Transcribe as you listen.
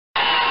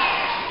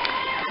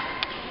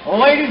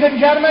Ladies and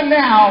gentlemen,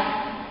 now,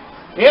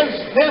 is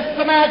this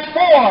the match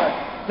for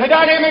the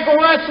Dynamic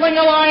Wrestling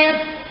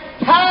Alliance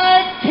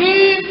Tag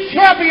Team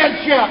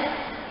Championship?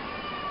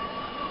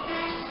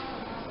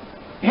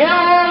 Here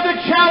are the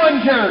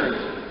challengers.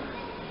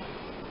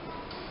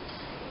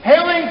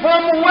 Hailing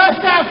from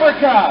West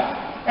Africa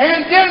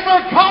and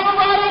Denver,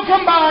 Colorado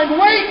combined,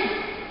 weight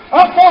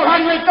of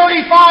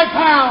 435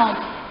 pounds.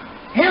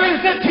 Here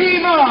is the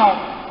team of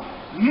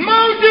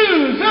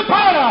Modu,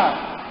 Zapetta,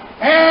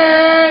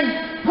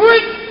 and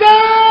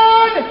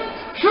Princeton,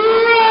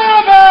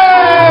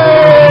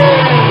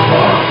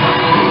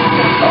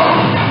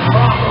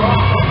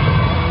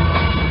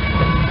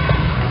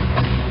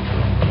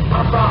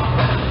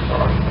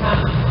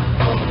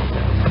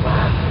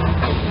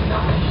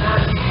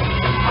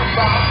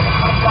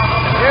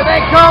 Here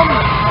they come,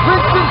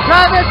 Princeton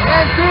Travis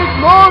and Big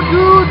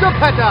Modu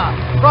Zapetta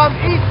from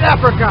East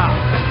Africa.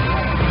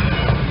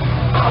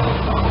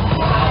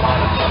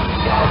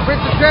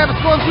 Princeton Travis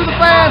going through the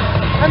fans,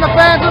 and the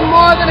fans are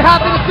more than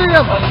happy to see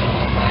him.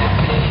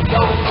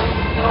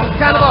 It's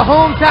kind of a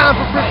hometown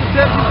for Princeton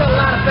Travis. He's got a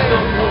lot of fans.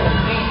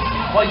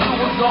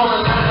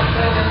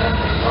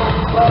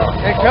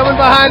 And coming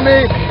behind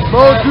me,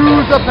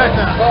 Modu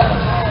Zapetta.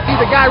 See,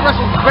 the guy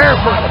wrestles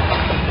barefoot.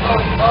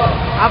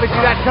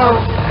 Obviously that comes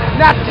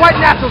not quite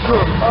natural to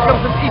him. He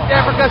comes from East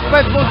Africa,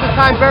 spends most of the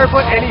time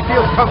barefoot, and he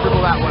feels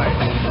comfortable that way.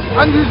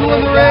 Unusual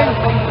in the ring.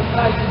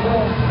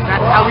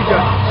 That's how he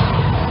does it.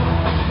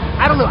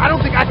 I don't know. I don't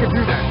think I could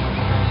do that.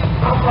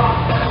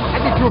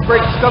 I'd be too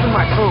afraid of stubbing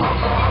my toes.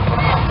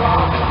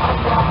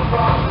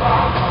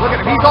 Look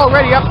at him. He's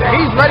already up there.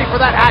 He's ready for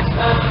that action.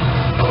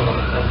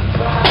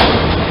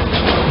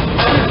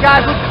 These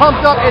guys look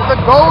pumped up as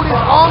the gold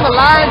is on the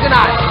line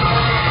tonight.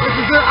 This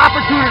is their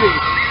opportunity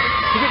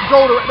to get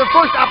gold. Their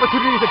first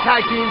opportunity as a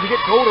tag team to get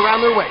gold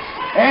around their waist.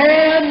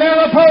 And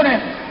their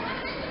opponents.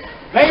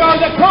 They are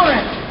the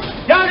current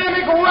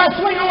Dynamic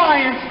Wrestling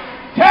Alliance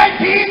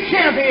Tag Team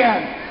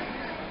Champions.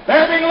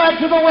 They're being led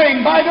to the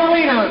ring by their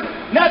leader,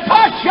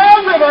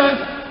 Natasha Rivers,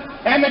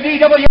 and the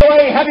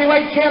DWA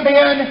Heavyweight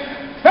Champion,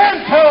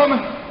 Phantom,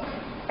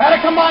 at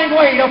a combined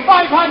weight of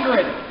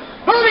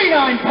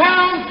 539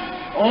 pounds.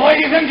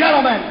 Ladies and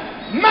gentlemen,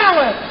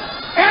 Malice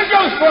and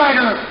Ghost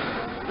Rider,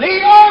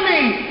 the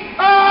Army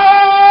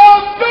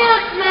of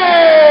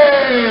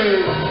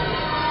Darkness!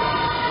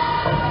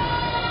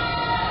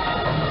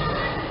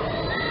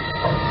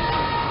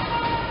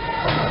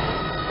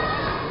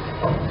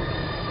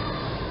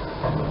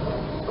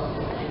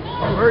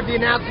 You heard the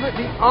announcement,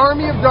 the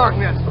Army of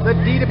Darkness, the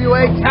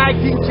DWA Tag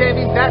Team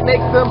Champions. That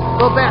makes them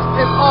the best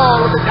in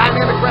all of the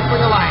Dynamic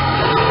Wrestling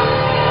Alliance.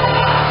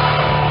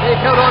 They've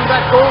held on to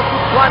that gold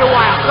for quite a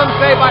while. Some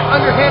say by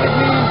underhanded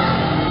means.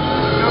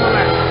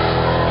 Nonetheless,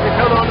 they've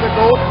held on to the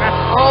gold, and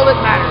that's all that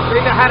matters.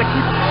 They know how to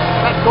keep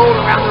that gold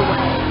around their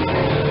waist.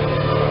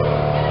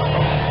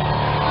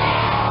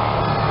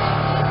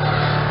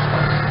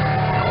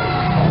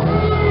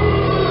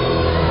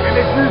 And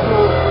as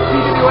usual,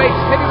 DWA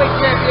Heavyweight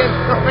Champion,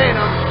 the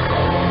Phantom,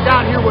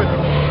 down here with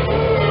them.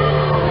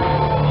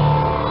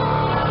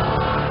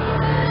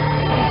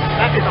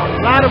 That is a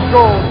lot of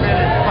gold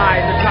managed by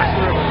the Natasha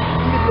Rivers.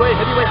 DWA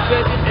Heavyweight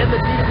Champion and the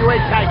DWA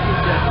Tag Team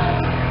Champion.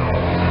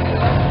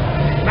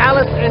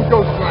 Malice and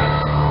Ghost Rider.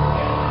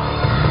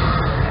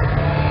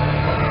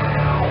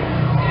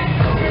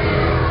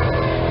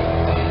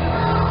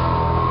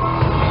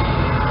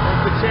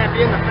 There's the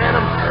champion, the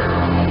Phantom.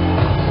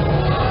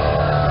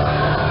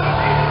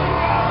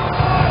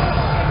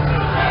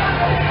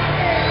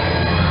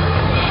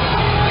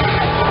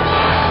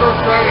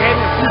 Ghost Rider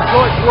having a few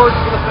choice words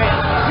for the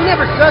fans. He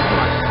never says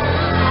much.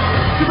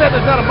 Too bad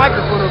there's not a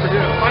microphone over here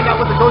to find out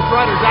what the Ghost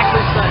Rider is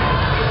actually saying.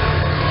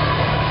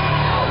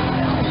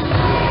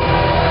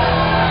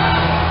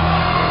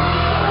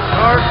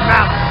 Dark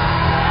Malice.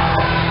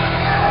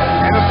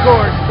 And of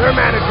course, their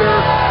manager,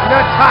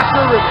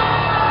 Natasha Rivers.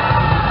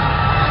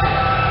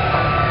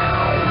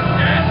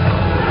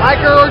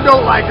 Like her or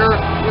don't like her,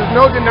 there's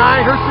no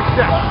denying her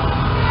success.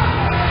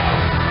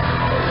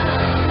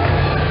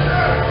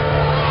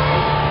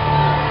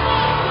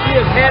 She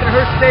has had in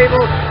her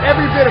stable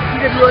every bit of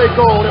DWA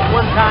gold at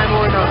one time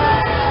or another.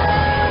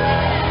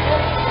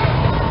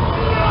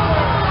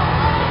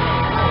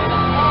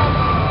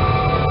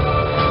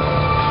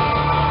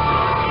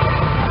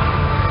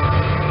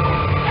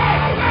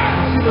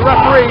 You see the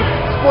referee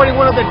sporting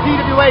one of the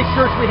DWA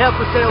shirts we have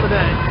for sale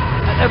today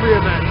at every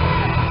event.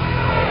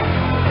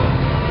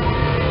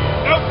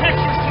 No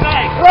pictures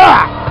tonight.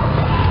 Ah!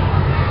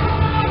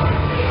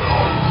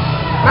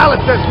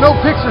 Malice says no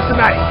pictures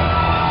tonight.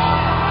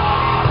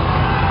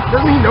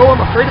 Doesn't he know I'm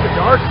afraid of the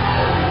dark?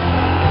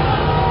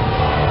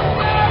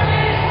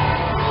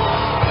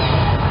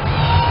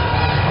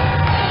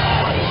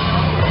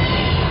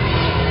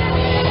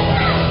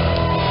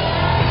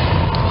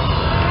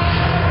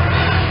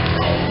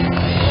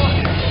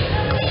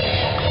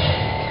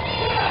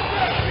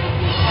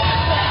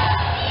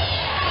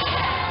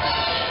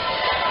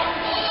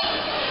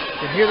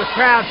 You hear the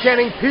crowd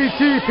chanting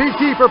PT,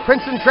 PT for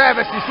Princeton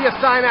Travis. You see a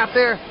sign out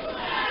there?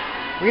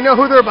 We know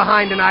who they're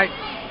behind tonight.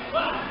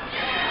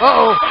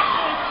 Uh-oh.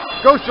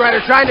 Ghost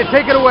Rider trying to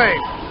take it away.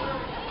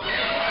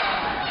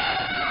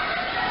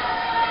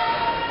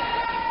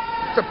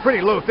 It's a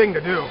pretty low thing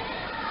to do.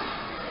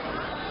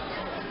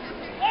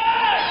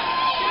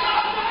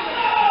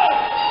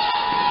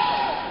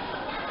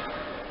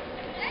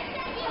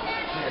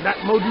 And that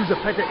Modu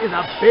Zapetta is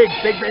a big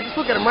man. Just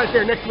look at him right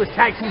there next to his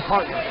tag team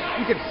partner.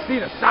 You can see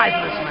the size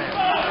of this man.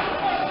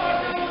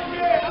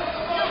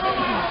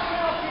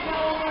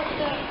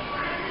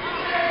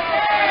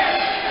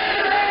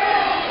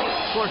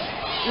 Of course,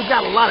 we've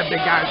got a lot of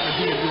big guys in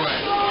the DWA.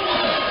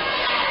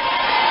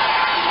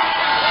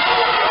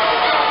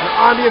 The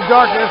Army of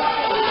Darkness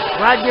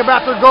bragging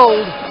about their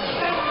gold.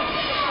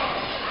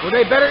 Well,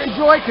 they better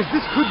enjoy, because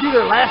this could be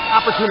their last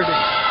opportunity.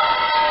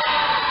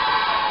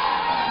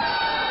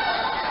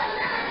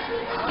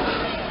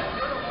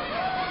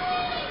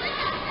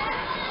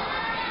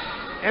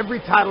 Every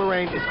title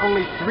reign is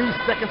only 3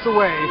 seconds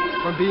away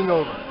from being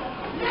over.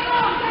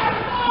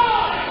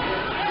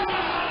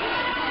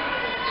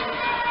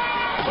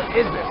 What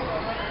is this?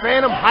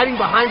 Phantom hiding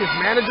behind his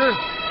manager?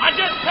 I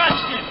just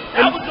touched him.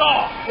 That was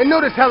all. And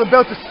notice how the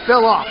belt just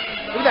fell off.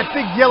 Look at that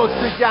big yellow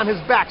streak down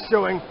his back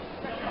showing.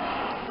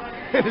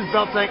 And his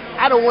belt saying,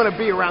 I don't want to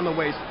be around the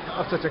waist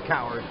of such a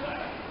coward.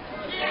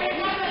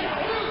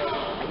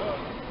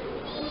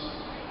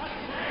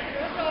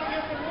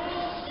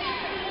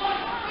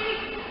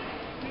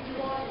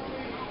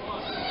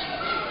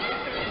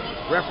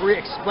 Referee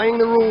explaining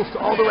the rules to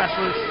all the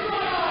wrestlers.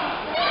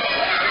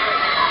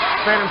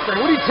 Phantom saying,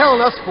 what are you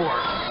telling us for?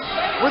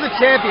 We're the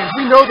champions.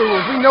 We know the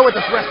rules. We know what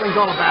this wrestling's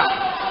all about.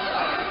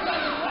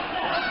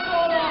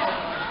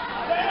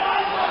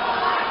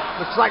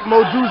 Looks like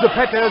Modu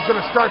Zapetta is going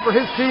to start for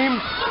his team.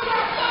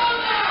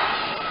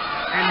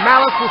 And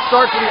Malice will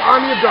start for the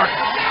Army of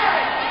Darkness.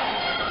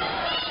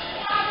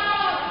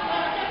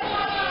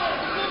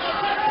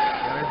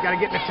 Now they've got to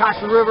get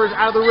Natasha Rivers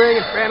out of the ring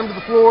and Phantom to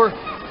the floor.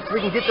 We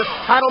can get this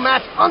title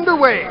match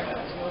underway.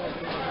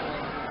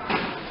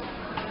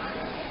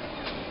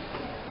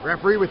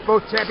 Referee with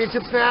both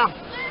championships now.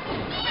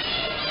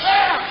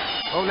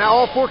 Oh, now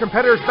all 4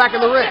 competitors back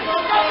in the ring.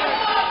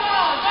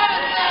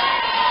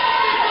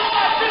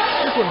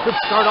 This one could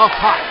start off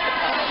hot.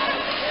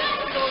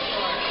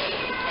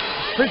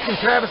 Princeton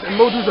Travis and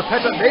Modu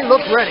Zapetta, they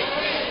look ready.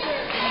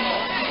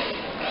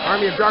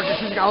 Army of Darkness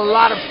using a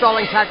lot of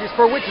stalling tactics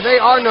for which they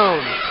are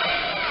known.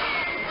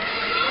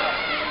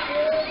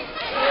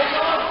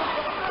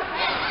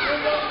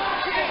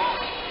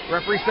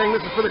 Referee saying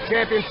this is for the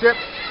championship.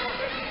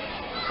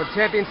 But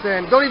champion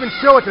saying, don't even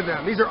show it to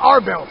them. These are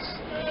our belts.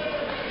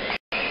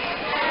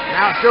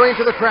 Now showing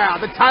to the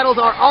crowd, the titles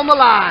are on the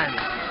line.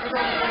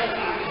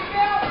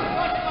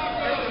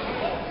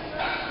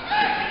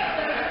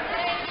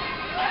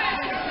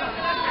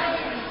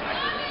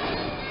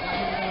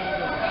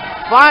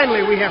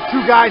 Finally, we have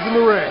 2 guys in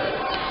the ring.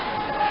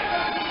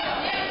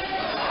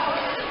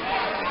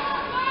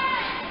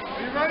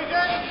 Are you ready,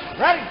 guys?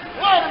 Ready.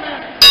 Wait a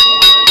minute.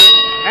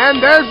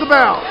 And there's the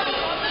bell.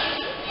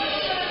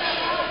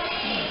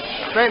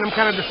 Phantom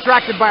kind of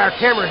distracted by our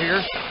camera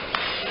here.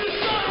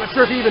 Not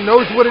sure if he even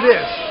knows what it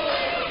is.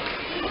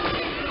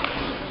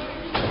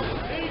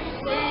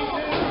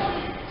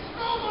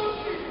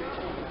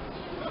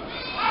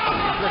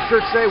 Let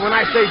church say, when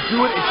I say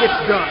do it, it gets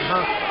done,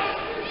 huh?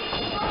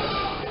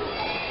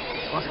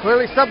 Well,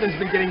 clearly something's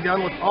been getting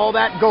done with all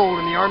that gold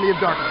in the Army of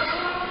Darkness.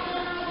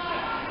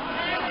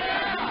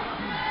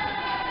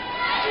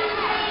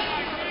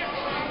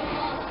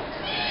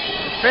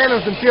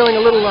 Phantom's been feeling a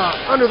little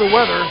under the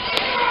weather.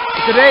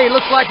 But today, it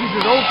looks like he's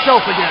his old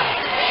self again.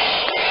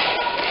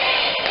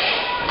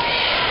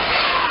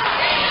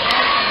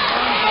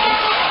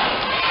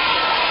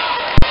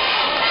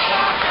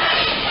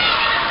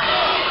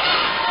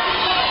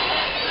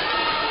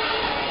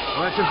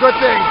 Well, it's a good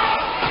thing.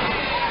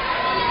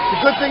 It's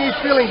a good thing he's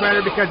feeling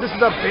better, because this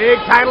is a big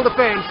title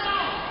defense.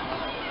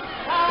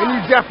 And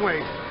you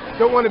definitely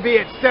don't want to be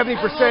at 70%,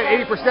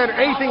 80%, or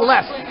anything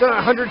less than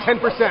 110%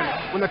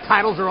 when the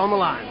titles are on the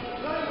line.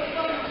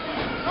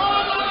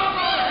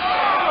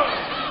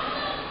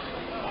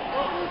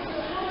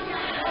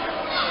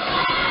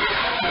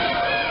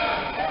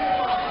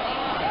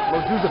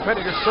 Modu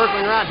Zapetta just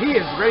circling around. He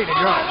is ready to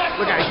go.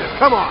 Look at it. He says,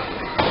 come on.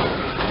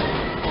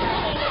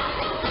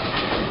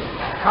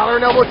 Collar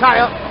and elbow tie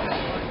up.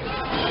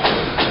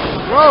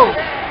 Whoa.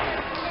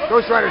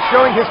 Ghost Rider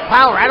showing his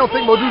power. I don't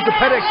think Modu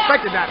Zapetta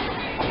expected that.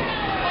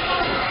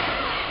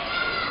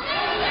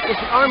 With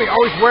the Army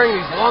always wearing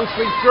these long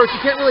sleeve shirts, you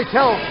can't really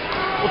tell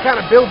what kind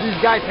of build these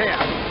guys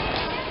have.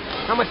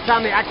 How much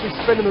time they actually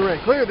spend in the ring.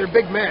 Clearly they're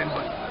big men,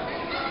 but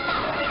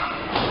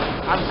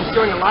obviously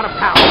showing a lot of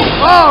power.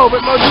 Oh,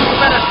 but Modu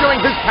Zapetta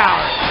showing his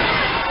power.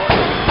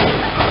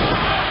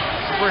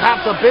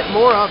 Perhaps a bit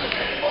more of it.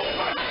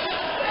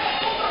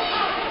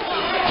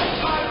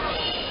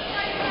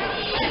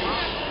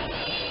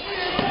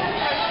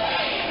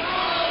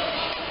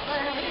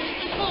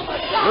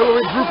 A little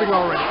regrouping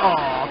already. Oh,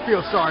 I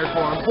feel sorry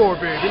for him. Poor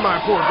baby, my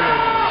poor baby.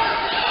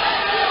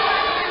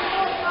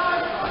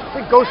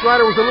 Ghost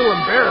Rider was a little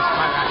embarrassed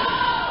by that.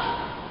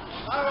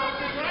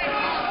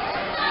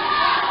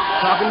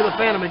 Talking to the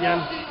Phantom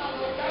again.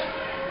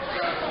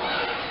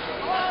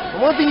 The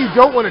one thing you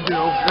don't want to do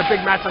in a big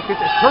match like this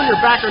is turn your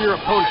back on your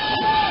opponent.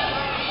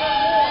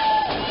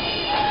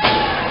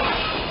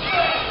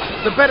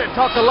 Zapetta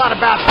talks a lot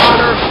about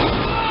honor,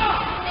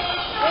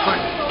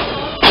 but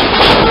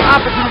when the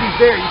opportunity's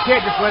there, you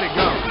can't just let it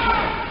go.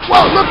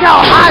 Whoa, look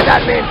how high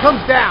that man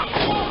comes down.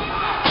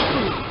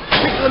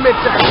 Kick to the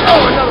midsection.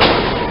 Oh, another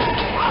one.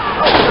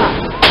 Oh, God.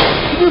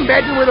 Can you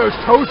imagine where those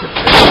toes have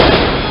been?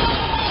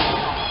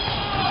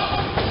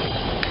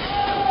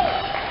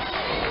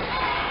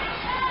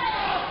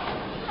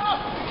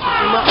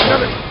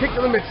 Another kick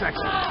to the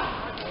midsection.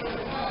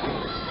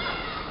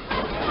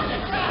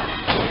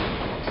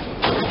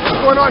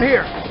 What's going on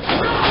here?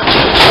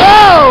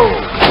 Whoa!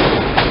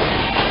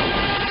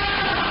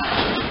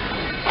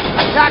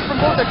 Attack from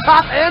both the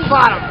top and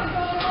bottom.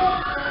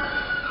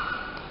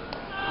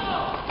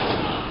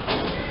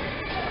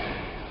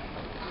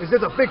 Is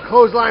this a big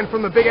clothesline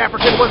from the big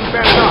African? Wasn't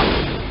bad enough.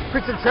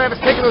 Princeton Travis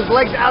taking those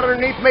legs out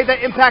underneath made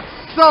that impact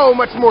so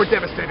much more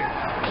devastating.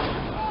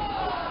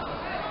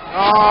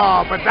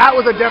 Oh, but that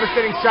was a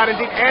devastating shot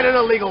indeed, and an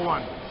illegal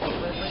one.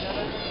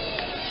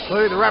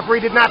 Clearly the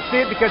referee did not see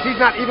it because he's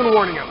not even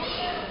warning him.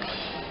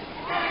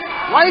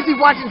 Why is he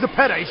watching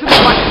Zapetta? He should be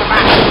watching the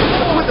match.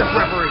 What's with this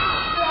referee?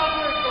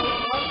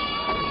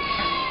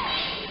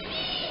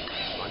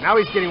 Well, now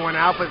he's getting one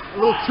out, but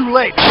a little too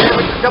late.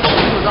 The double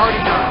team was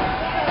already done.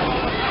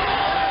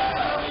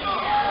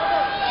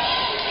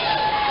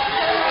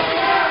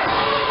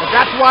 But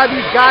that's why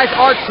these guys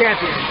are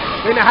champions.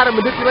 They know how to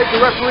manipulate the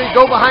referee,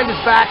 go behind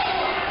his back.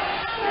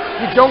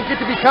 You don't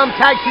get to become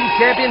tag team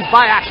champions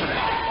by accident.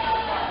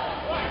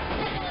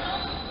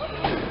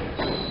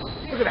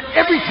 Look at that.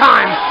 Every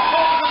time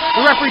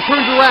the referee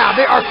turns around,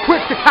 they are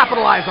quick to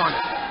capitalize on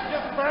it.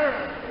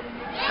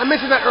 I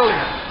mentioned that earlier.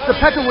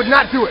 Zapetta would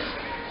not do it.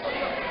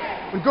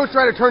 When Ghost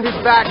Rider turned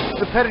his back,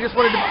 Zapetta just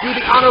wanted to do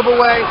the honorable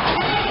way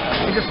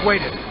and just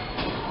waited.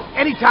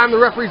 Anytime the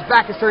referee's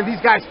back is turned,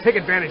 these guys take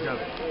advantage of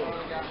it.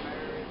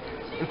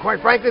 And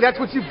quite frankly,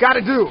 that's what you've got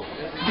to do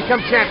to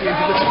become champions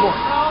of this sport.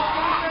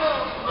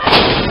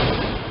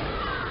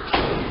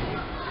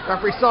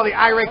 Referee saw the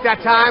eye rake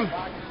that time,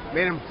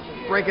 made him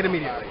break it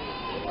immediately.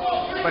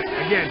 But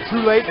again,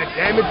 too late, the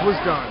damage was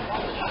done.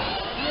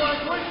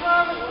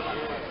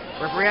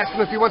 Referee asked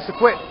him if he wants to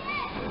quit.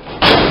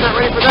 He's not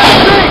ready for that.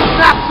 Big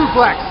snap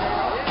suplex!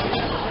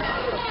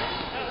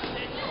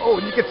 Oh,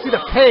 and you can see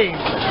the pain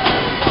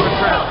of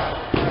Travis.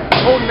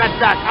 Holding that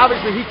back.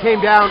 Obviously, he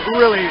came down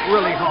really,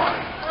 really hard.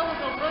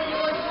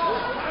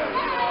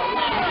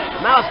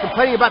 Malice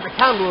complaining about the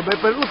count a little bit,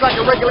 but it looked like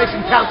a regulation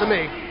count to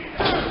me.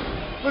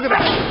 Look at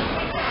that.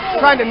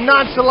 Trying to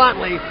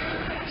nonchalantly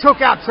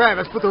choke out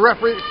Travis, but the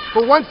referee,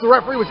 for once the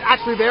referee was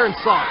actually there and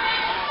saw it.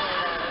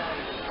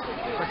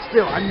 But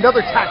still,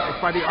 another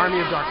tactic by the Army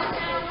of Darkness.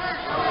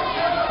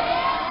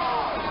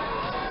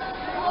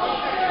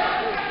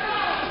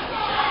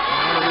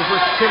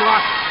 Reverse chin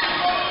lock.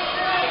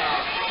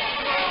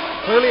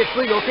 Clearly it's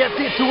legal. Can't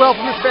see it too well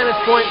from this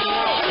vantage point,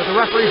 but the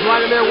referee's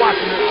right in there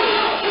watching it.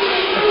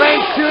 The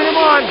Fang's cheering him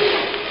on.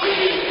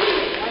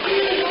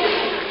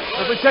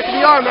 Referee checking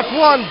the arm, that's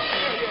one.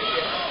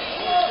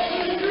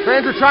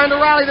 Fans are trying to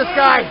rally this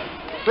guy,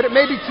 but it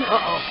may be too...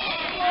 Uh-oh.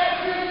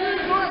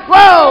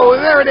 Whoa,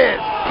 there it is.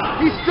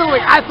 He's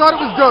stewing. I thought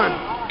it was done.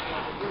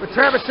 But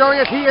Travis showing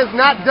us he is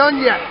not done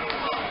yet.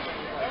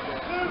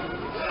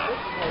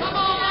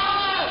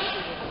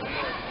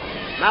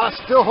 Malice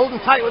still holding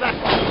tight with that.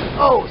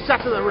 Oh,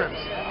 shot to the ribs.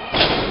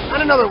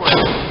 And another one.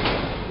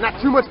 Not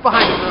too much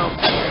behind him, though.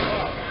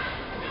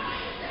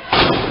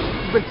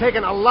 He's been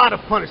taking a lot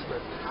of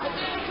punishment.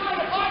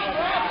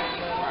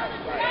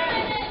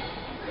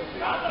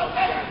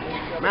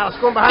 Malice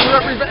going behind the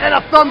referee and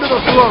a thumb to the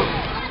throat.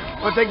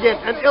 Once again,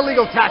 an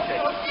illegal tactic.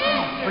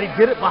 But he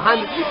did it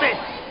behind the...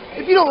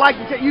 If you don't like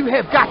it, you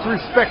have got to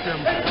respect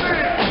them.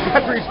 You've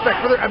got to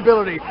respect their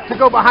ability to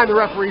go behind the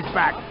referee's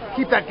back.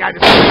 Keep that guy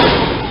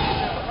distracted.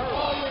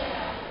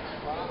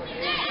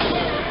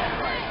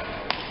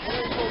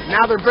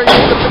 Now they're bringing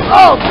in the...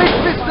 Oh, big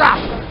fist drop.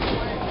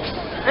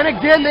 And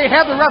again, they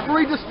have the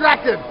referee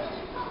distracted.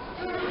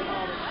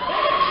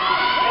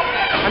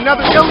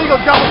 Another illegal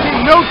double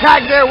team. No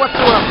tag there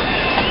whatsoever.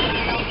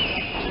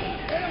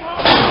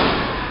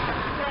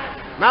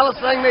 Malice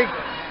saying they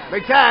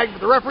tagged,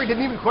 but the referee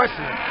didn't even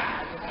question it.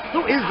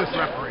 Who is this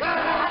referee?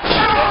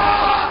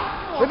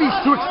 Maybe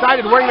he's too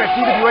excited wearing that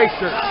DWA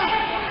shirt.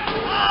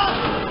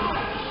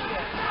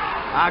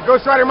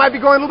 Ghost Rider might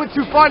be going a little bit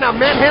too far now.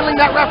 Manhandling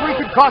that referee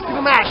could cost you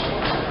the match.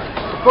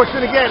 Of course,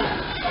 then again,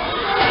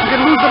 you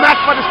can lose the match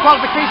by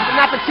disqualification, but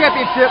not the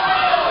championship.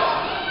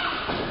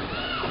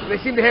 They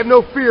seem to have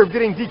no fear of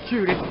getting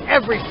DQ'd. It's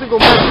every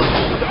single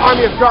member of the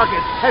Army of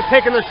Darkness has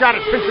taken their shot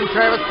at Princeton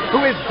Travis,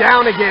 who is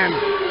down again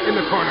in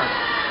the corner.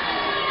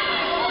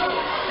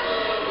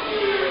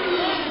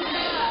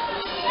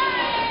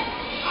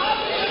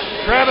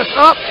 Travis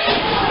up.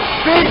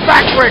 Big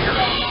backbreaker.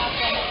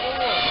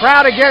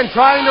 Crowd again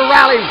trying to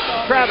rally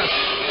Travis.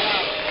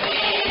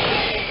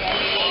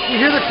 You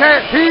hear the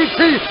chant, PT,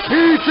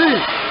 PT.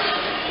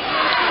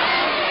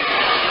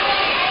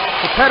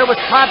 Zapetta was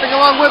clapping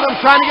along with him,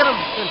 trying to get him.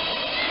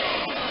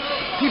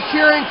 Keep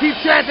cheering, keep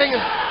chanting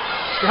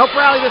to help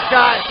rally this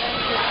guy.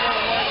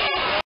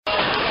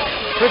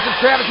 Princeton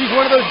Travis, he's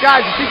one of those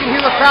guys, if he can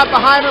hear the crowd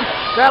behind him,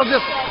 that'll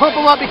just pump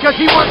him up because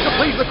he wants to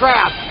please the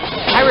crowd.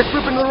 Irish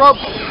whip into the ropes.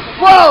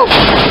 Whoa!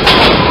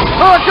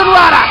 Hurricane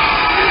Rana!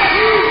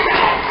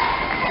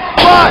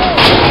 One!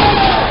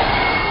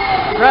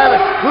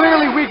 Travis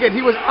clearly weakened.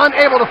 He was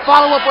unable to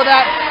follow up with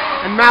that,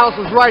 and Malice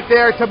was right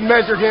there to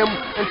measure him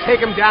and take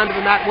him down to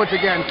the mat once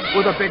again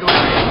with a big leg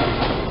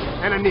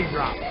and a knee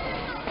drop.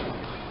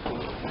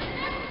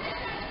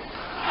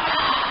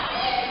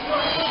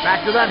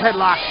 Back to that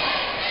headlock.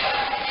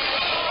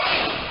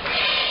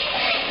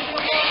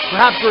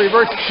 Perhaps a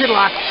reverse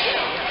kidlock.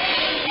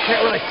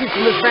 Can't really see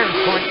from this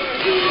vantage point.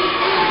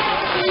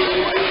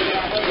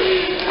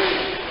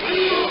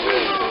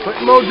 But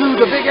Modu,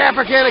 the big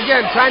African,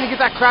 again, trying to get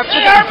that crowd.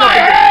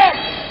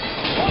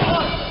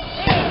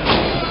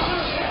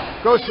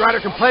 Ghost Rider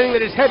complaining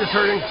that his head is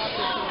hurting.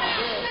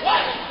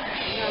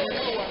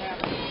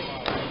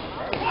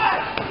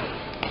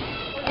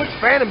 What's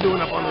Phantom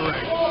doing up on the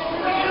ring?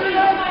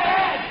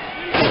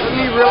 Doesn't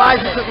he realize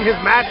this isn't his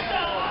match?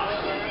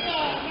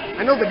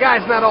 I know the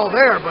guy's not all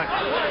there, but...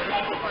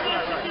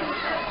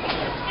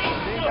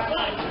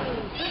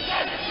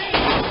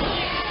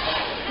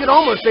 You could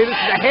almost say this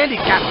is a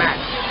handicap match.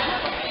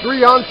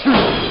 3-on-2.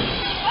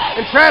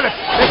 And Travis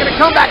making a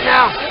comeback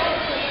now.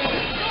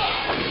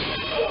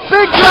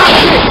 Big drop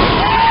kick!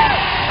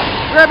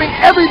 Grabbing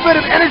every bit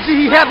of energy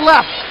he had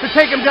left to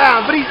take him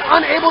down, but he's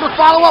unable to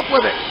follow up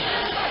with it.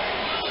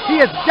 He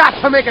has got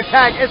to make a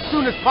tag as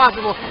soon as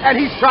possible, and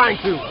he's trying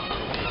to.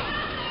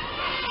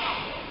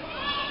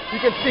 You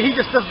can see he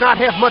just does not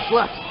have much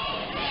left.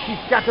 He's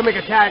got to make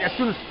a tag as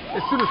soon as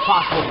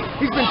possible.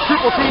 He's been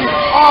triple teamed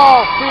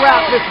all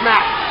throughout this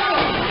match.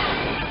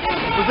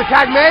 Was the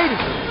tag made?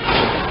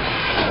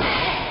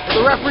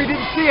 The referee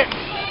didn't see it.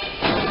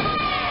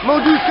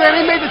 Modu said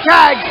he made the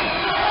tag.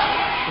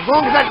 As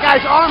long as that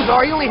guy's arms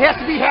are, he only has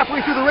to be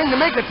halfway through the ring to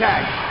make the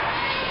tag.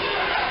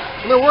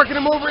 And they're working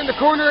him over in the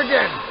corner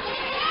again.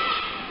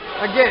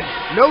 Again,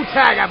 no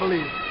tag, I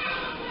believe.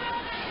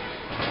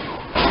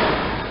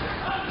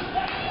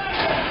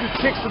 He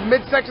kicks to the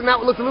midsection.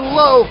 That one looked a little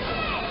low.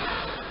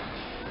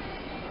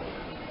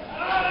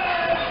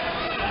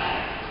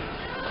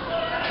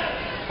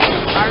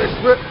 Irish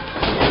whip.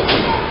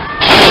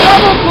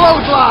 Double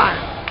clothesline.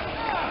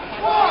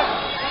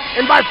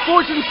 And by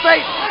fortune's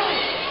fate,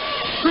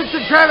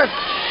 Princeton Travis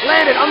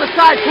landed on the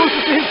side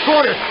closest to his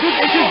corner. This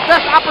is his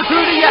best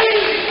opportunity yet.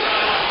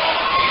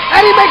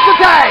 And he makes the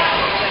tag.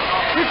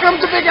 Here comes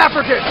the big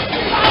African.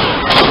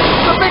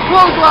 The big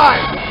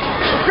clothesline.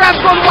 Grabs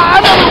from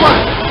another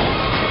one.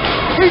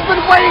 He's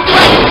been waiting to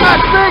make that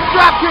big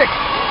drop kick.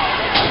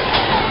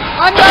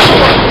 Another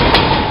one.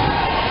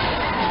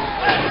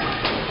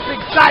 Big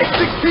size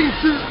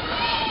 16 shoes.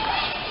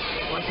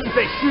 Well, I shouldn't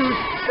say shoes.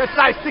 That's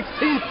size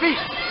 16 feet.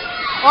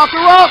 Off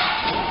the rope.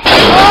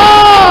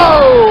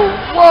 Oh!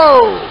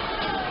 Whoa!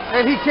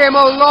 And he came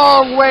a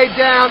long way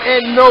down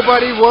and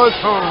nobody was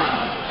home.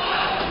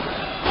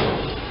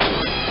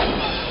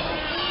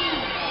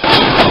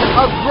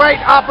 A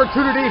great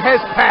opportunity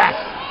has passed.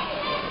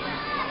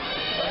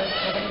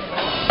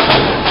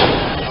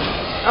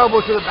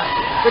 Elbow to the back.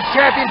 The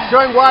champions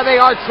showing why they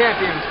are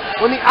champions.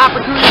 When the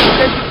opportunity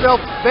presents itself,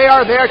 they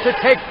are there to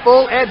take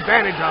full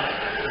advantage of it.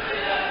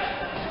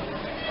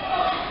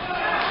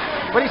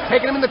 But he's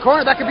taking him in the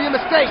corner. That could be a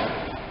mistake.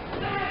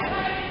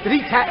 Did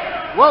he tap?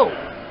 Whoa.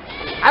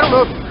 I don't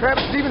know if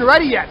Travis is even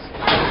ready yet.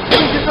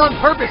 Maybe he's just on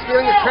purpose,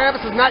 feeling that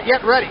Travis is not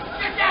yet ready.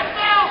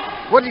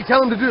 What did he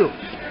tell him to do?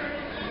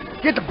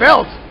 Get the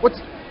belt. What's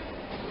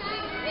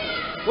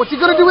he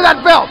going to do with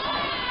that belt?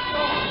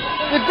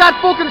 They've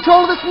got full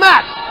control of this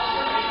match.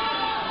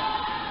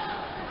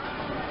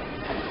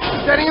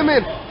 Setting him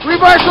in.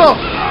 Reversal.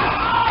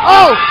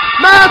 Oh,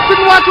 Malice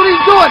didn't watch what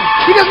he's doing.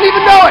 He doesn't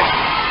even know it.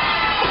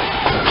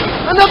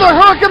 Another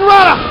Hurricane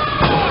Rana.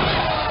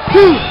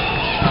 2.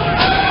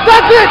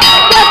 That's it.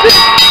 That's it.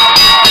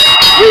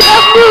 We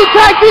have new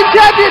tag team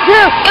champions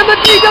here in the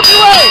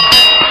DWA.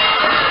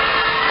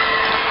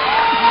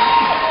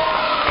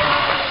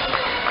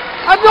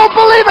 I don't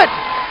believe it.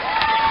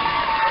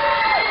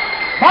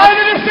 By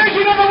the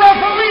decision of the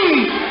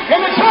referee, in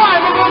the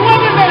time of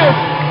 11 minutes,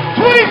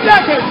 20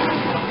 seconds,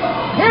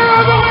 here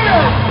are the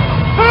winners,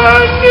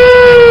 the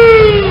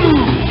new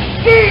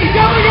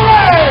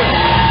DWA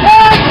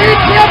Tag Team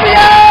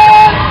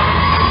Champions,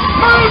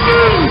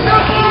 Modu,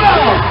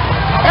 Zapetta,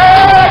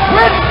 and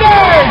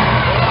Princeton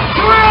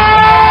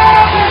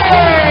Travis.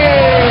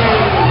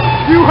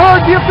 You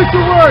heard the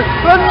official word,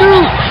 the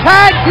new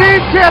Tag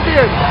Team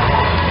Champions.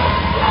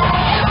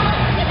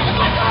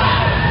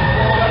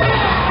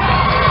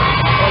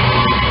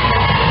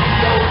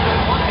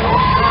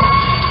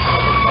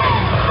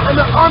 And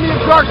the Army of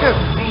Darkness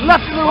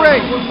left in the ring.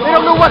 They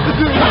don't know what to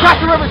do.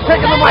 Natasha Rivers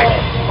taking the mic.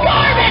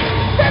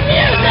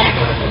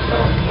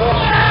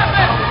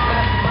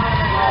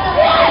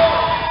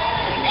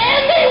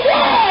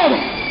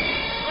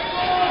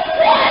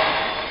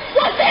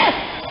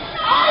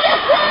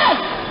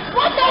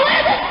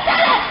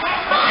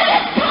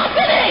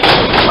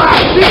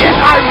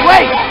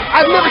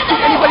 I've never seen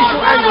anybody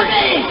so angry.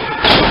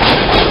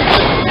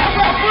 That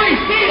referee,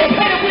 see him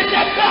hit him with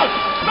that belt.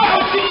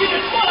 Malice should be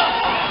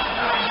disqualified.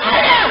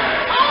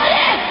 All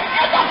it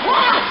is a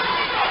plot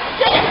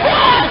to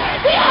destroy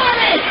the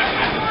Army.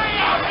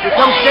 Here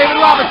comes David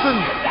Robinson.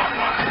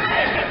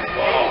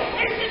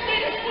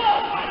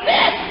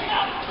 This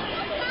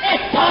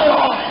is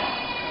total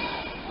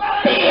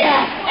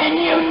BS, and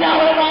you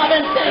know it,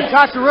 Robinson. And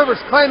Tasha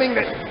Rivers claiming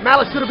that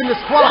Malice should have been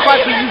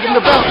disqualified for using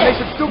the belt and they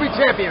should still be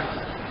champions.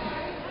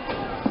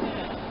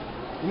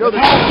 You know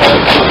this.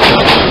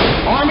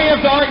 Army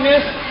of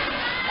Darkness,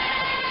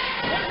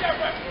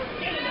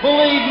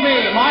 believe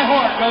me, my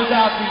heart goes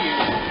out to you.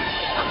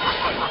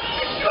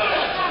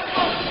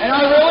 And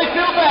I really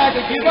feel bad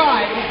that you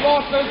guys have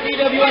lost those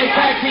DWA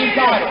tag team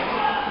titles.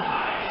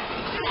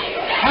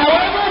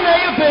 However it may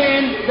have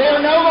been, they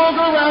are no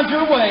longer around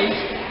your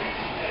waist.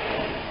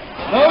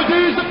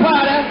 Modu,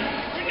 Zapetta,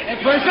 and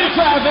Princeton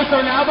Travis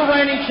are now the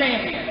reigning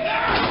champions.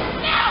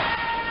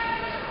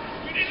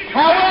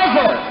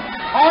 However,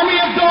 Army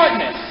of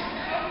Darkness,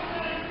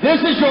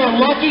 this is your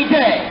lucky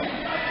day.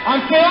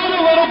 I'm feeling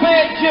a little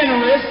bit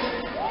generous.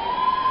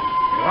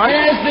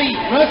 As the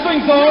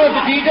wrestling czar of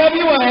the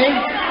DWA,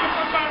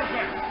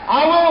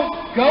 I will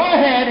go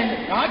ahead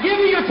and not give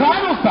you your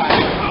titles back,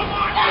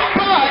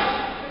 but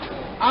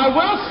I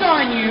will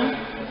sign you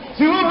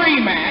to a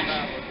rematch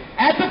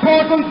at the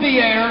Princeton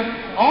Theater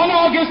on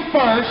August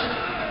 1st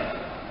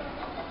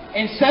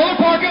in Stellar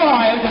Park,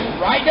 Ohio,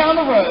 just right down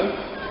the road,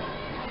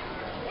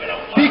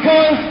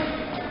 because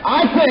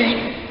I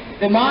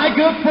think that my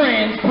good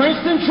friends,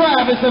 Princeton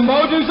Travis and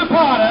Modu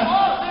Zapetta,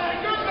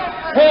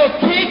 will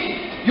kick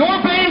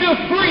your band of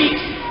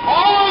freaks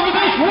all over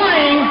this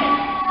ring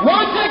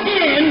once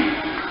again.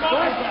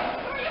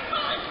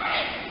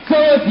 So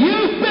if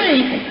you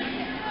think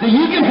that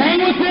you can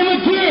hang with them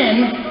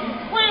again,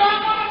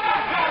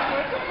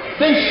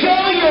 then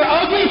show your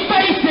ugly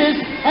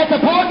faces at the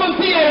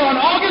Princeton Theater on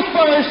August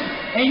 1st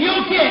and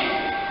you'll get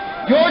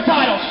your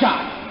title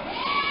shot.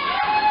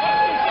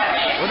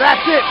 Well,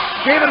 that's it.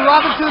 David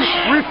Robinson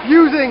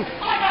refusing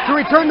to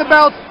return the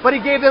belt, but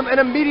he gave them an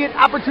immediate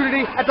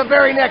opportunity at the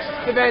very next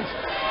event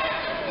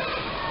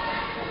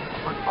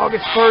on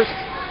August 1st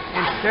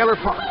in Stellar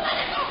Park.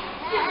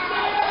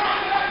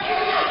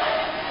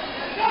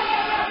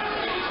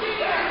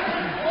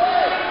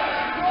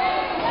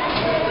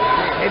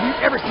 Have you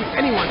ever seen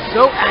anyone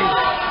so angry?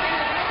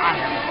 I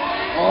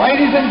haven't.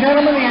 Ladies and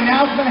gentlemen, the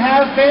announcement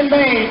has been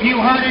made. You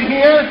heard it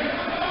here.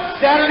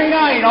 Saturday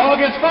night,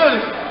 August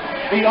 1st.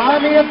 The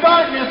Army of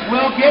Darkness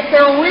will get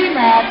their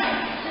rematch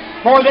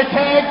for the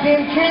Tag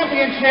Team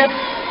Championship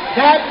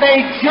that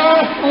they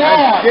just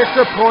lost.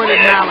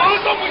 Disappointed Malice.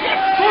 We got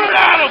screwed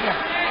out of them.